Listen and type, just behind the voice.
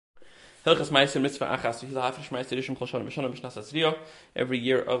Hillchas Meiser Mitzvah Achas Hafresh Meiser Rishon Kol Shana B'Shana B'Shnas Hatzriya. Every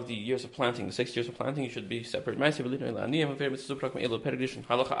year of the years of planting, the 6 years of planting, you should be separate Meiser V'Litnei La'aniyim V'Ver Mitzvah Suprak Me'elu Perek Rishon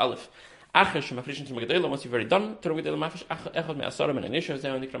Halacha Aleph. Achas Shemafrishin Tum Gedela. Once you've already done Tum Gedela Mafresh Echad Me'asara Men Anisha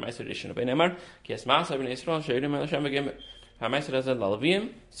Zeh Nikra Meiser Rishon V'Nei Emar Ki Es Ma'aseh B'Nei Yisrael She'irim El Hashem V'Gem HaMeiser Hazeh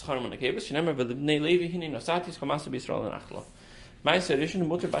La'Levim Tzcharim U'Nekevus She'nemar V'Libnei Levi Hini Nosatis Kol Ma'aseh B'Yisrael L'Nachlo. Meiser Rishon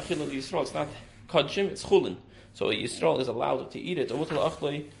Muter B'Achila L'Yisrael. It's not Kodshim, it's Chulin. So Yisrael is allowed to eat it. If you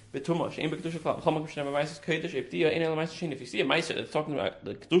see a Meiser that's talking about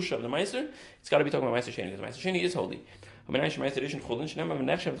the Kedusha of the Meiser, it's got to be talking about Meiser Sheni, because Meiser Sheni is holy. Is talking about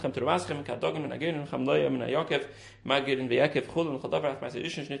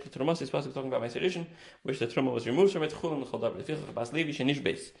Meiser Rishon, which the Truma was removed from it.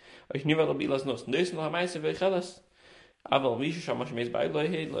 Aber wie schon mal mit bei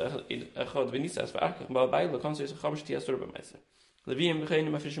Echad Venisas Verachach mal bei kannst du es Chamesh Tiasur bei Meiser. Levim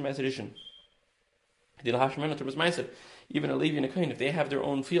beginnen mit frischen Meiser Rishon. Die Hashman Turbas Meiser. Even a Levi and a Kohen, if they have their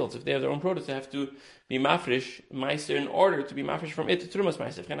own fields, if they have their own produce, they have to be mafresh Meiser in order to be mafresh from it to Turmas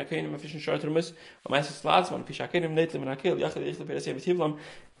Meiser. Can a Kohen mafresh Shar Turmas, or Meiser Slatzman, Pishakenim Netlim and Akil, Yachal Yichle Peresev Tivlam,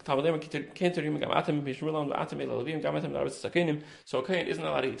 Tavalem Kenterim Gamatim, Bishmulam, Atam Elavim, Gamatim, Arabs Sakenim. So a Kohen isn't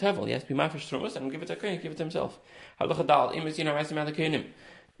allowed to eat Tevel, he has to be mafresh Turmas and give it to a Kohen, give it to himself. Halacha Dal, Imazina Meiser Mata Kohenim.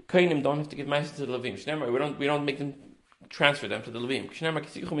 Kohenim don't have to give Meiser to the Levim. We don't make them transfer them to the Levim. Kishnemar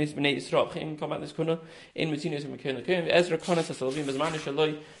Kisichum is Bnei Yisrael. Chaim Kamat Niskuna in Mitzina is Mekhen Lekenim. Ezra Konas as the Levim Bezman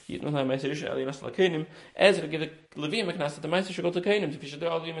Shaloi Yitnun HaMeiser Rishon Eli Nas Lekenim. Ezra give the Levim a Knas that the Meiser should go to Kenim. If he should do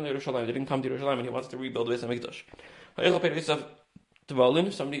all Levim in Yerushalayim, they didn't come to Yerushalayim and he wants to rebuild the Beis Hamikdash. Ha'ilcha Perevisav Tvalin.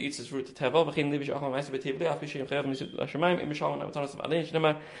 If somebody eats his fruit to Tevel, V'chein Levi Shachal Meiser B'Tevli Af Yishayim Chayav Misut L'Hashemayim Im Yishalom Navatanas V'Alein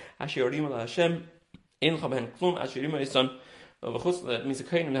Shnemar Hashiyorim L'Hashem In Chabehen Klum Hashiyorim L'Isan. That means the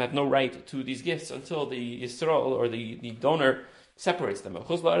Kohanim have no right to these gifts until the Yisrael or the donor separates them. You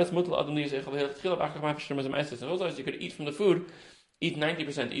could eat from the food, eat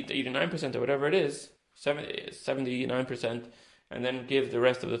 90%, eat 89% or whatever it is, 79%, and then give the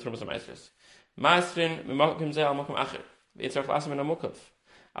rest of the Trumas Maestris.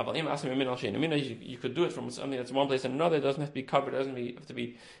 You could do it from something that's one place and another. It doesn't have to be covered, it doesn't have to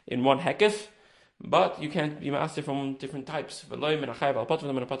be in one hekef. But you can't be master from different types. Kol shamayim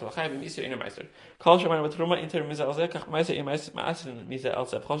v'truma inter mizel zeh kach meiser im maaser mizel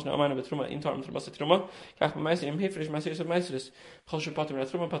alzeh. Kol shamayim v'truma inter mizel truma kach meiser im hefresh meiser is meiseris. Kol shapatim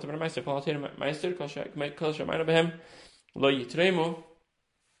v'truma patim v'meiser. Kol haterim meiser kol shamayim v'hem lo yitremu.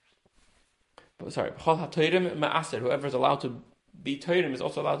 Sorry, kol haterim maaser. Whoever is allowed to be Teirim is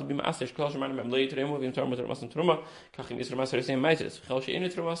also allowed to be Maaser. Kol Shemanim Mem Lei Teirim Vim Torah Matam Truma. Kachim Yisrael Maaser Sehem Meiseres. Kol Shein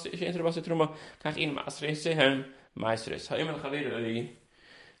Truma Shein Truma Kachim Maaser Sehem Meiseres. Ha'im El Chavir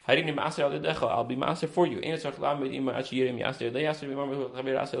Harini Maaser Al Decha. I'll be Maaser for you. Ein Tzarch Lamed Ima Ach Yirim Yaser Lei Yaser V'Mar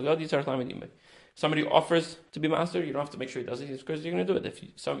Chavir Aser Yodi Tzarch Lamed Ima. Somebody offers to be Master, you don't have to make sure he does it because you're going to do it. If you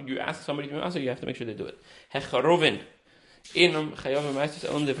ask somebody to be Master, you have to make sure they do it. Hecharovin. Inum Chayavim Meister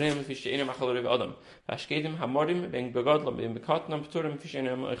on the Vrem Fish Inum Achaloriv Adam. Ashkedim Hamorim being Begodlam being Bekatnam Turim Fish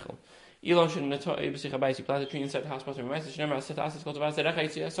Inum Eichel. Elon should not Ebusich Abai. He planted a tree inside the house. Pastor Meister Shnemer set asses called Vasa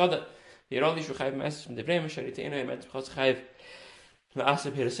Recha. I saw that. The Yeroli should have Meister from the Vrem Sharite Inum met because Chayav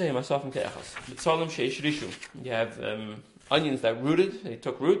Maaseh Peresei myself and Keachas. B'Tzalim Sheish Rishu. You have onions that rooted. They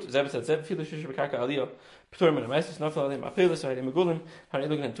took root. Zeb said Zeb Filu Shish Bekaka Aliyah. Turim and Meister Snafel Alim Apelis Harim Megulim. Harim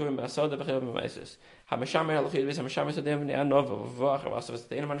looking at Turim Basada Bechayv Meisters. Hamashamer Halachid Beis Hamashamer Sadem Bnei Anov Vach Vasavas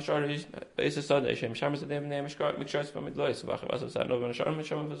Dein Manashar Beis Sada Shem Shamer Sadem Bnei Mishkars from Midlois Vach Vasavas Sadem Manashar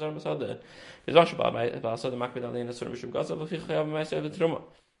Mishamer Vazar Basada. There's also Basada Makbid Alin Surim Mishum Gaza Vachayv Meister of the Truma.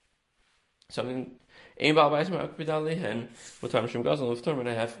 Something Ein Baal Bais Makbid Alin with Mishum Gaza with Turm and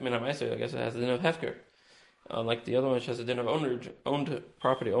I have Mina Meister. I guess it has the din of Hefker. Unlike the other one, which has a din of owned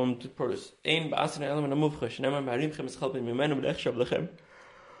property, owned produce. Ein Ba'asin Elam and Amuvchash. Nemar Barim Chem Eschalpin Mimenu B'Echshav Lechem.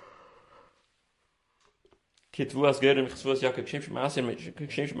 Kitvuas Gerim Chesvuas Yaakov Shem Shemaaser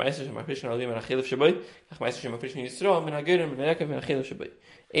Shem Shemaaser Shemafrishin Alim and Achilef Shaboy. Kach Meiser Shemafrishin Yisrael and Agerim and Yaakov and Achilef Shaboy.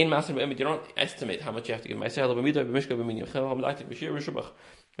 Ein Maaser B'Emid. You don't estimate how much you have to give. Meiser Halav B'Midah B'Mishka B'Minim. Chel Hamdaktik B'Shir B'Shubach.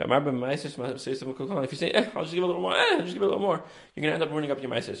 If you say, I'll just give a little more, I'll just give a little more, you're going to end up ruining up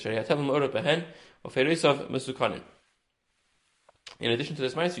your Meiser. In addition to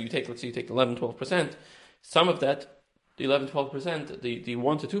this Meiser, let's say you take 11-12%. Some of that, the 11-12%, the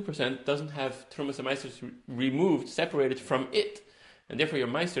 1-2% doesn't have Trumas and Meisers removed, separated from it. And therefore your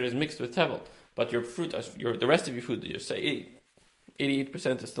Meiser is mixed with Tevel. But your fruit, the rest of your food, you say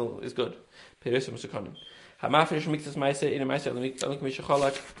 88% is good. Hamafresh mixes Meiser in a Meiser, Alim Misha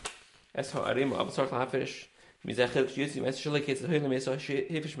Cholak, Es Ha'arim, Abasar Hafresh. מזה חלק שיוצא מעשר שלו כיצד הויל מעשר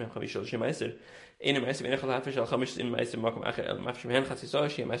הפרש מהם 50 מעשר אין מעשר ואין יכול להפרש על 50 מעשר במקום אחר אלא מפרש מהן חצי סוה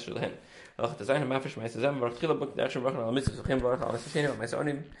שיהיה מעשר שלהן הלכות הזין המפרש מעשר זה מברך תחילה בוק דרך שמברך על המצוות זוכים מברך על מעשר שני ועל מעשר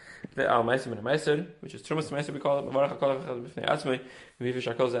עונים ועל מעשר מן המעשר which is תרומס מעשר מברך על כל אחד בפני עצמי ומפרש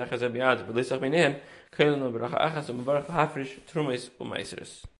הכל זה אחר זה ביד ולסך ביניהם כלנו ברכה אחת ומברך להפרש תרומס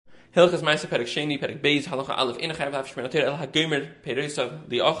ומעשרס הלכות מעשר פרק שני פרק בייז הלכה א' אין חייב להפרש מן התורה אלא הגמר פריסב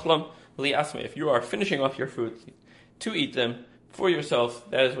ליאכלם if you are finishing off your food to eat them for yourself,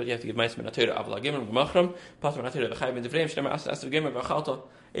 that is what you have to give Ma'aser min HaTorah. Aval HaGimel Gemachram, Pater min HaTorah v'chayiv in Devrayim, Shnei Ma'aser Asr Gimel v'achalta,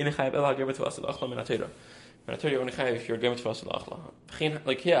 Ein chayiv el HaGimel Tv'asel Achla min HaTorah. Min HaTorah only chayiv if you're Gimel Tv'asel Achla. V'chein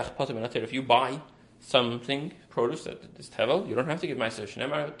l'kiach Pater min HaTorah, if you buy something, produce that is tevel, you don't have to give Ma'aser. Shnei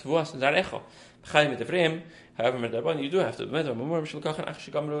Ma'aser Tv'asel Zarecha. V'chayiv in Devrayim, however, min Darban, you do have to. V'medra, Mamur Mishal Kachan, Ach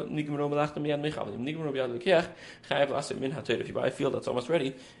Shegamro, Nigmro Melachtam Yad Michal, Nigmro Yad L'kiach, Chayiv L'asr min HaTorah. If you buy a field that's almost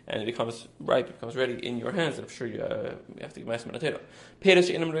ready, and it becomes ripe, it becomes ready in your hands, and I'm sure you have to give Ma'aser min HaTorah.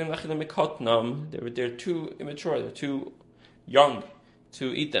 They're too immature, they're too young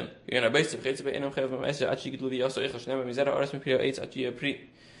to eat them. You're going to base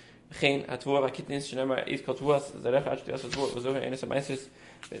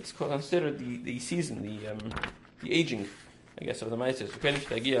it's considered the season, the aging, I guess, of the Ma'aser. If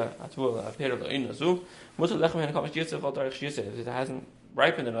it hasn't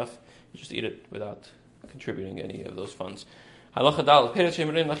ripened enough, you just eat it without contributing any of those funds. Halacha dal, peretz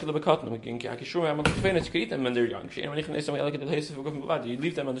shemerin lachila bekatnu. Akishur amol kfenet, you can eat them when they're young. Shein manichin esam elek the heises of gufim bavad. You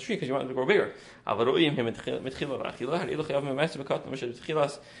leave them on the tree because you want them to grow bigger. Avaroim him mitchila rachila. Harilu chayav me'ma'aser bekatnu. Mishet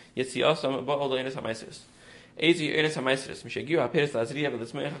tchilas yetziasam ba'ol eines ha'ma'aseres. Ezi eines ha'ma'aseres. Mishegiu ha'peretz lazriya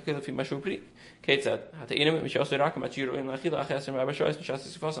v'letzmeich hakil fi mashu pri. Ketzad hateinim mishasu rakam atchiruin lachila achasem rabashois mishas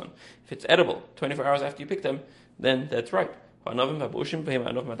sifasan. If it's edible 24 hours after you pick them, then that's ripe. Another babushim pay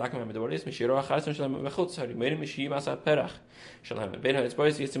another madakam medoris mishiro acharson shalom mechutz harimeirim mishi masa perach shalom ben ha'etz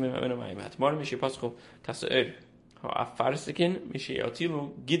boys yitzim minamayim hatmar mishi paschu taser ha'afarsikin mishi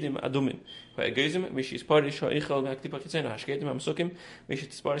otilu gidim adumin ha'egezim mishi sparish ha'echal ha'ktipa chitzena ha'shketim ha'msukim mishi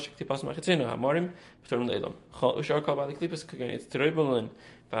sparish ha'ktipas machitzena ha'marim b'torim le'elam ushar kol ba'li klipas kagin it's terrible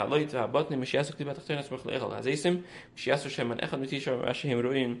והלוית והבוטנים משיעשו כתיבת תחתונה סמוך לאכל הזיסים משיעשו שמן אחד מתישר מה שהם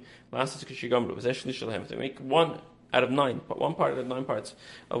רואים לעשות כשגמרו וזה שליש שלהם they make one out of 9, one part out of 9 parts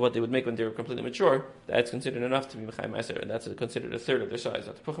of what they would make when they were completely mature, that's considered enough to be Mechai Ma'aser, and that's considered a third of their size.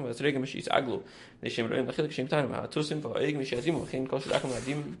 At Puchim V'Asregim Mishis Aglu, Neshem Roim L'Chilik Shem Tanim, Ha'atusim V'O'eg Mishi Adimu, V'chein Kol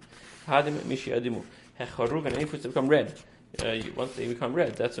Shadachim Hadim Mishi Adimu, Hecharuv and any fruits that become red. Once they become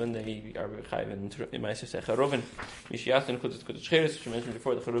red, that's when they are Chayiv in Ma'aser. Hecharuv Mishi Yasin includes Kodesh Cheres, which we mentioned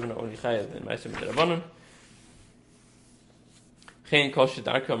before, the Charuv are only Chayiv in Ma'aser Midrabanan.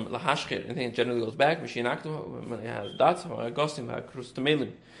 Anything generally goes back. When it has dots, Agostim,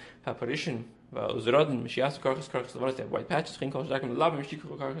 Krustamelim, Parishin, Uzrodin, Mishias, Karkas, the ones that have white patches, Lab,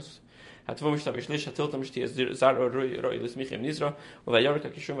 Mishiko, Hatvomish, Tavishlish, Hatiltam, Zar, Roy, Lismich, and Nizra, or Yorka,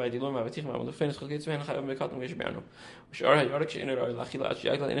 Kishum, Dilum, Avatim, on the Finish, Gates, and Mekatam, Mishberno, which are York in Lachila,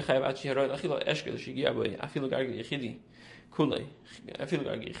 Achia, in Hav, Achia, Lachila, Eshkel, Shigiaboy, Afilogargi, Yechidi, Kule,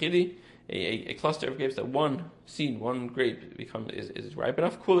 Afilogargi, Yechidi. A cluster of grapes that one seed, one grape is ripe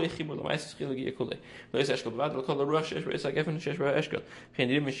enough. Kule chibur l'ma'aser chile gia kule. Lo is eshkel b'vad lo kol l'ruach shesh b'es ha'gefen shesh b'ha eshkel. V'chein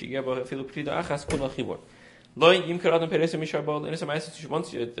dirim mishigia bo afilu p'tida achas kule chibur. Lo yimker adam peresa mishar bo l'enes ha'ma'aser.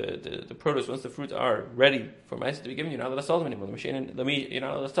 Once the produce, once the fruits are ready for ma'aser to be given, you're not allowed to sell them anymore. You're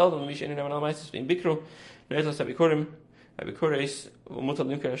not allowed to sell them. L'mishein ne'eman al-ma'aser. V'im bikru ne'etlas ha'bikurim. Abikuris umutal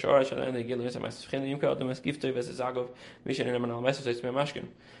nimker ha'shara shalan they gilu ha'ma'aser. V'chein yimker adam esgiftoi v'ezagov mishein ne'eman al-ma'aser. So it's me'mashkin.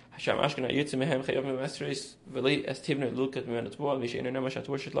 Hashem Ashken Ayitz Mehem Chayav Me'Masters Veli Estivne Lukat Me'Anatbol Mishin Nemash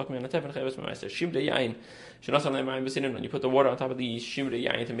Atworshit Lok Me'Anatev Chayav Me'Master Shimre Yain Shanasan Le'Mayim Besinim when you put the water on top of the Shimre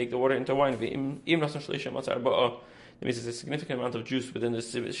Yain to make the water into wine Im Nasan Shleisha Matzar Ba'a that means there's a significant amount of juice within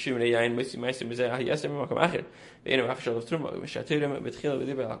this Shimre Yain Misi Meisim Mizeh Hayas Emi Makam Acher Ve'enu Afshal of Truma Mishatirem Betchil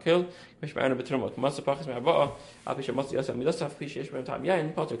V'Diba Al-Kil Mishma'anu Betruma Matza Pachas Me'Aba'a Apisha Matza Yasa Midasaf Pishesh Me'Tam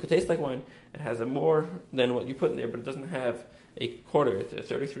Yain Potter could taste like wine. It has a more than what you put in there, but it doesn't have a quarter,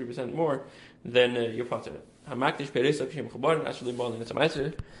 33% more than your potter. Hamakdish peresa k'shem chubarin actually ball in its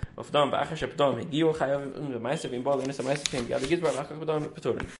ma'aser of dam ba'achar shepdam hegiu chayav ma'aser v'im ball in its ma'aser k'shem g'ad gizbar ba'achar shepdam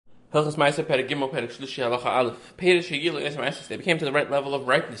p'torin. Hilchos ma'aser perek gimel perek shlishi halacha aleph. Perish hegiu in its ma'aser they became to the right level of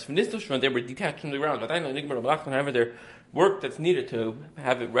ripeness. From this time they were detached from the ground. But I know nigmar b'lachman however their work that's needed to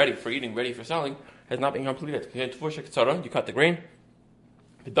have it ready for eating, ready for selling, has not been completed. You cut the grain,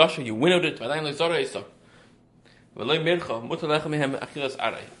 the dasha you winnowed it. But I know zara isa. You're allowed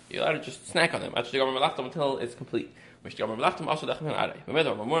to just snack on them until it's complete. If you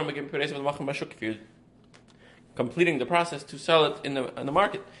completing the process to sell it in the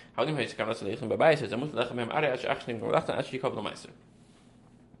market.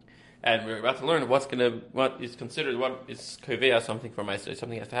 And we're about to learn what is considered, what is kaveya something for Meiser.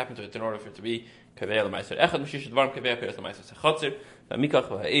 Something has to happen to it in order for it to be kaveya l'Meiser. Echad mishish dvarim kaveya peres l'Meiser. Sechatzir, v'mikach,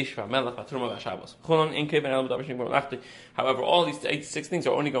 v'ha'ish, v'melach, v'truma, v'shabos. Chunon in kaveya el b'davashim b'malachti. However, all these 86 things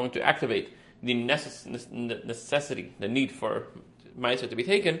are only going to activate the necessity, the need for Meiser to be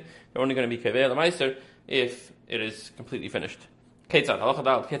taken. They're only going to be kaveya l'Meiser if it is completely finished. Ketzad, halacha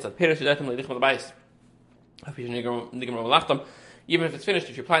dal, ketzad, peres yudatim le'lich m'l'bayis. Hafish nigam m'malachtam. Even if it's finished,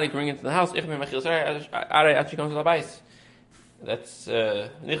 if you're planning to bring it into the house, actually comes to the bais. That's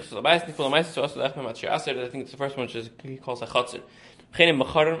nichus to the bais, nichul the so also the I think it's the first one, which is he calls a chatzir. Chenim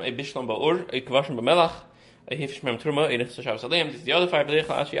macharim a bishlam ba'ur a kvashim b'melach a hifish mem truma a nichus shabbos alem. This is the other 5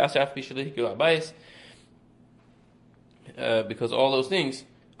 b'leichal actually aser af bishalik you bais, because all those things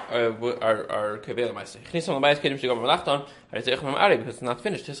are kavel meiser. Chnisam the bais kedim shigam melachton. I say because it's not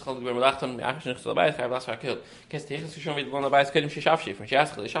finished. This called melachton. Me achish nichus the bais. Chayv las fakil. Kes technisch schon wieder von der bais kedim shishafshi. Von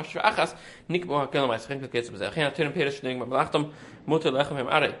shashchel shashsh achas. Nik bo hakel meiser. Chen kes bezeh. Chen atern perish ding melachton. Mutter lechem hem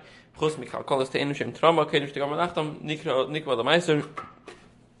are. Chus mikal kolas te inu shem trauma kedim shigam melachton. Nik bo the meiser.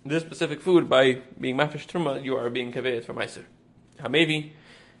 This specific food, by being mafish truma, you are being kavelet for meiser. Hamevi.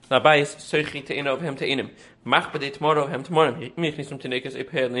 Nabais soichi teina of him teinim. Mach b'dei tomorrow hem tomorrow. Mich nisum tenekas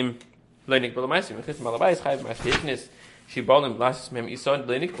epelim leinik b'lamaisim. Mich nisum alabais chayv mas hechnis. She balim lasis mem isan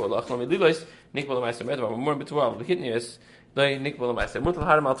leinik b'lachlam edilois. Nik b'lamaisim edva. More betual. The hitnius leinik b'lamaisim. Mutal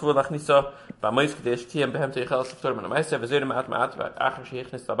harim al tuva lachnisa. Ba'mois kadesh tiem behem teichel seftor min amaisim. V'zere ma'at ma'at. V'achar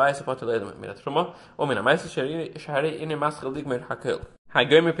shehechnis labais. Apotel edom min atruma. O min amaisim shahari ine maschel dig mer hakel. If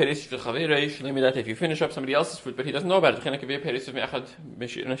you finish up somebody else's food, but he doesn't know about it, you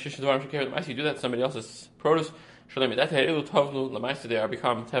do that to somebody else's produce. They are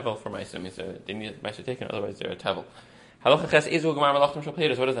become tevel for Meiser. Means they need Meiser taken, otherwise they're a tevel. What does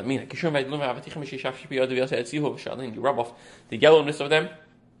that mean? You rub off the yellowness of them.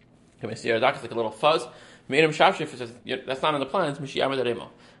 Like a little fuzz. That's not in the plans.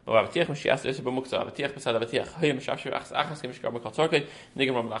 وابتيخ مش ياسر بمكتب ابتيخ بس هذا ابتيخ هي مش عارف اخس اخس كمش كم كاتورك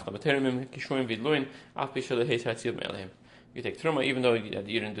نيجي من الاخطاء بترمم كشوين فيدلوين عارف بيش هذا هي تاثير مالهم. You take truma even though you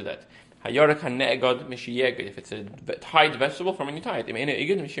didn't do that. Hayara kan ne'egad mishiyeg. If it's a tied vegetable, from when you tie it. Imena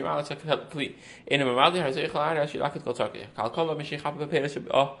igad mishimal kli. Ina mamadi harzei chalari ashi laket kotaki. Kalkala mishiychap beperes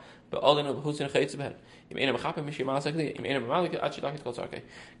be'alinu b'chutzin chayitz behen. Imena mechapim mishimal kli. Imena mamadi ashi laket kotaki.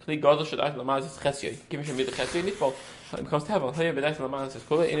 Kli gadol shadait lamazis chesyoi. Give me some bit chesyoi nitbol. It becomes tevel. Hayar bedait lamazis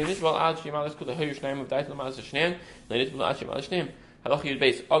kula. Ina nitbol ad shimal kula. Hayar shneim bedait lamazis shneim. Nitbol ad shimal shneim. Halach yud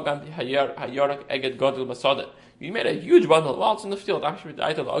base. Ogam hayarak egad gadol basada. You made a huge bundle while it's in the field. Actually, the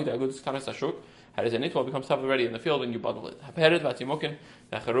item of the good kind of sashuk. How does it becomes tough already in the field when you bundle it? Hapered vatimokin.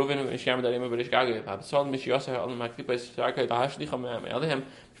 The charuvin and sham darim berish gagi. Habsal mishyasa al maklipas sarka dahashlicham me'alhem.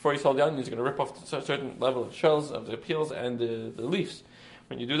 Before you sell the onions, you're going to rip off a certain level of shells of the peels and the leaves.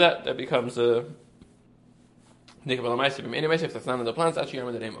 When you do that, that becomes a if that's not in the plants, actually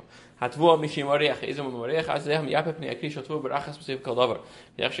the name. Hatvu mishimariach izum mariach azem yapepni akrish hatvu berachas specific kadavar.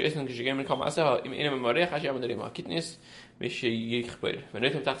 The actually isn't because you game come asa in mariach actually the name. Kitnis mishiyichber. When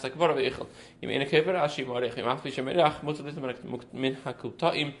it tax akvar veichel. In a kever actually mariach. Im after shemariach mutlit min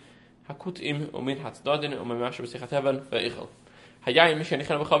hakutaim hakutim umin hatzdadin umash besichatevan veichel. Hayayim mishen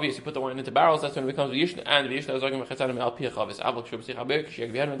ichel b'chavis. You put the wine into barrels. That's when it becomes v'yishna and v'yishna is arguing v'chetzanim al pi chavis. Avok shu b'sichaber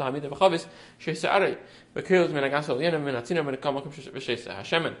k'shiyag v'yad v'tahamid b'chavis sheisarei. Because min agasol yenem min hatzina min kamakim v'sheisa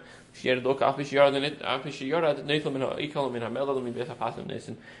hashemen. Shiyer doka afi shiyarad neitel min ha'ikal min ha'melad min b'et ha'pasim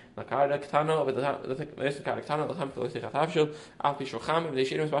nesin. Nakara ktana v'nesin kara ktana l'cham v'losich ha'tavshul afi shocham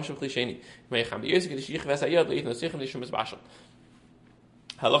v'deishirim v'bashul klisheni. Meicham v'yisik v'deshich v'esayad v'it nosichem v'deshum v'bashul.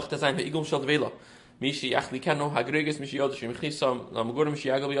 Halach tazayin v'igum shal dvela. Mishi achli kano hagreges mishi yodesh michisam lamagura mishi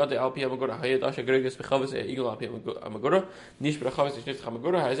yagel yode alpi amagura hayadash hagreges bechavis eagle alpi amagura nish bechavis is nicht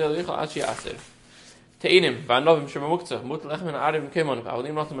amagura hazel yichal achi aser teinim vanovim shemamukta mut lechem en arim kemon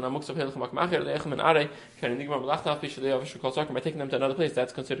avodim notam en amukta pelch makmacher lechem en are can nigma belachta fish the of shkolsak by taking them to another place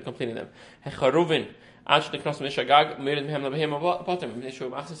that's considered completing them hecharuvin ach the knas mishagag meren hem lebehem bottom nishu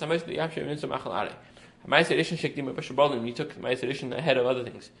machs samis the yapshe in some achal are my sedition shiktim beshabolim you took my sedition ahead of other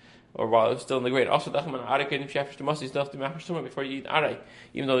things. Or while it was still in the grade. Also, before you eat aray.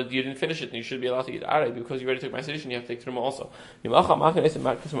 Even though you didn't finish it, and you should be allowed to eat aray because you already took my sedition, you have to take truma also. If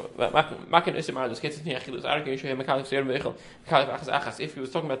he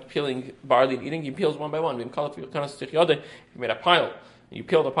was talking about peeling barley and eating, he peels one by one. He made a pile. You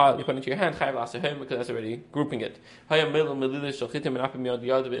peel the pot, you put it into your hand, chayav l'aseh him, because that's already grouping it. Hayam milul melilish shalchitim and apim yad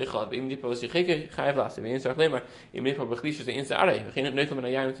yad v'echad, v'im nipa v'sichike, chayav l'aseh, v'im sarach lemar, im nipa v'chlish the insa arei, v'chin neukel min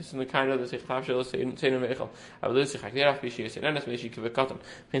ayayim tisun the kind of the sich tav shelo seinu v'echad, avelu sich haklerach b'shi yisenenes v'shi kivekatam,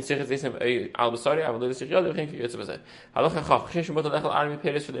 v'chin sich zisem al b'sari, avelu sich yad v'chin kivitz v'zeh. Halacha chach, v'chin shemot alechal armi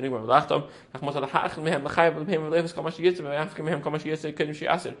peres for the enigma v'lachtom, kach mot alachach mehem l'chayav v'lehem v'lefes kamash yitzim, v'yafke mehem kamash yitzim, kedim shi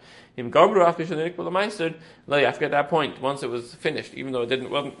aser. Im gabru after the enigma l'maiser, lo yafke at that point, once it was finished, even though it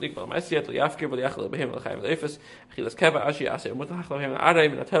wasn't enigma l'maiser yet, lo yafke v'liachal v'lehem l'chayav v'lefes, achilas keva ashi aser, mot alachal v'lehem l'arei,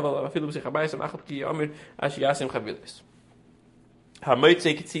 v'natevel, v'afilu b'sich habayis, v'achal p'ki yamir, ashi aser m'chavilis.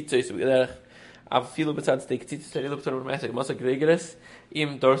 Hamoitze ketzitzos, v'lerech, afilu b'tzad stei ketzitzos, l'elu b'tzad v'mesek, masa gregeres,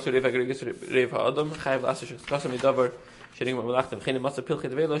 im dorsu rev agreges rev ha'adam, chayav l'aser shekskasa midavar, she'enigma m'lachtem, v'chein masa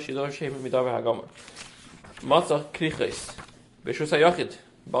pilchet v'elo, shidor she'em midavar ha'gamar. Masa kriches, b'shus ha'yachid,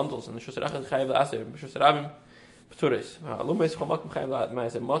 bundles, and b'shus ha'yachid chayav l'aser, b'shus ha'ravim, p'turis. Ha'alum eis chomak m'chayav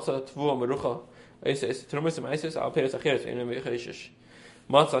la'maser, masa tvu ha'merucha, eis trumis ha'maises, al peres acheres, einu me'yacheshish.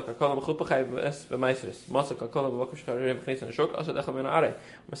 Matzah kakala b'chupa chayav es b'maiseres. Matzah kakala b'vakum sh'charev b'chnis in the shuk, also echel min ha'arei,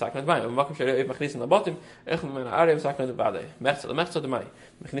 u'masaknet v'mayim. B'vakum sh'charev b'chnis in the bottom, echel min ha'arei, u'masaknet v'adei. Mechza d'mai.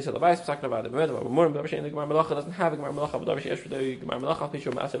 B'chnis in the bais, u'masaknet v'adei. B'medava, b'murim, b'davar she'en l'gemar melacha, doesn't have a gemar melacha, b'davar she'esh v'dei gemar melacha,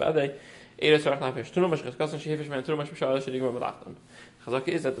 pishu ma'aseh v'adei, eres tzarech lafish. Tunumash cheskassan she'hefish man tunumash b'sha'al she'en l'gemar melachtan. Chazaka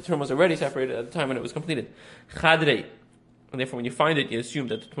is that the term was already separated at the time when it was completed. Chadrei. And therefore, when you find it, you assume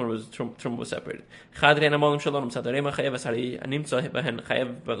that the term was separated. Chadrei namolim shalom sadarema chayev asari animtza behen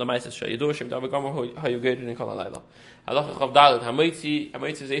chayev b'lamaises shayidur shem davar gamor hayugedin in kol halayla. Halacha chav dalet hamoitzi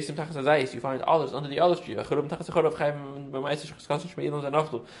zeisim tachas hazayis. You find olives under the olive tree. Achurim tachas achorav chayev b'maises cheskasson shmeilon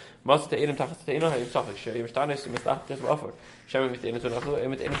zanachlu. Matzah te'elim tachas te'elim hayim safek she'im shtanis mislach tes v'offer. Shem mit'elim tunachlu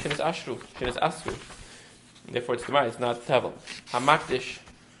mit'elim shenis ashru shenis asru. Therefore, it's demai. It's not tevel. Hamakdish.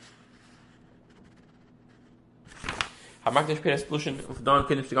 Hamakdish peres plushin of don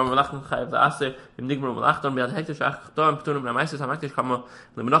kedim shtigam melachton chayav la'aser im nigmar melachton be'ad hektish ach don p'tunim na maises hamakdish kama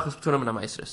lemenachos p'tunim na maises.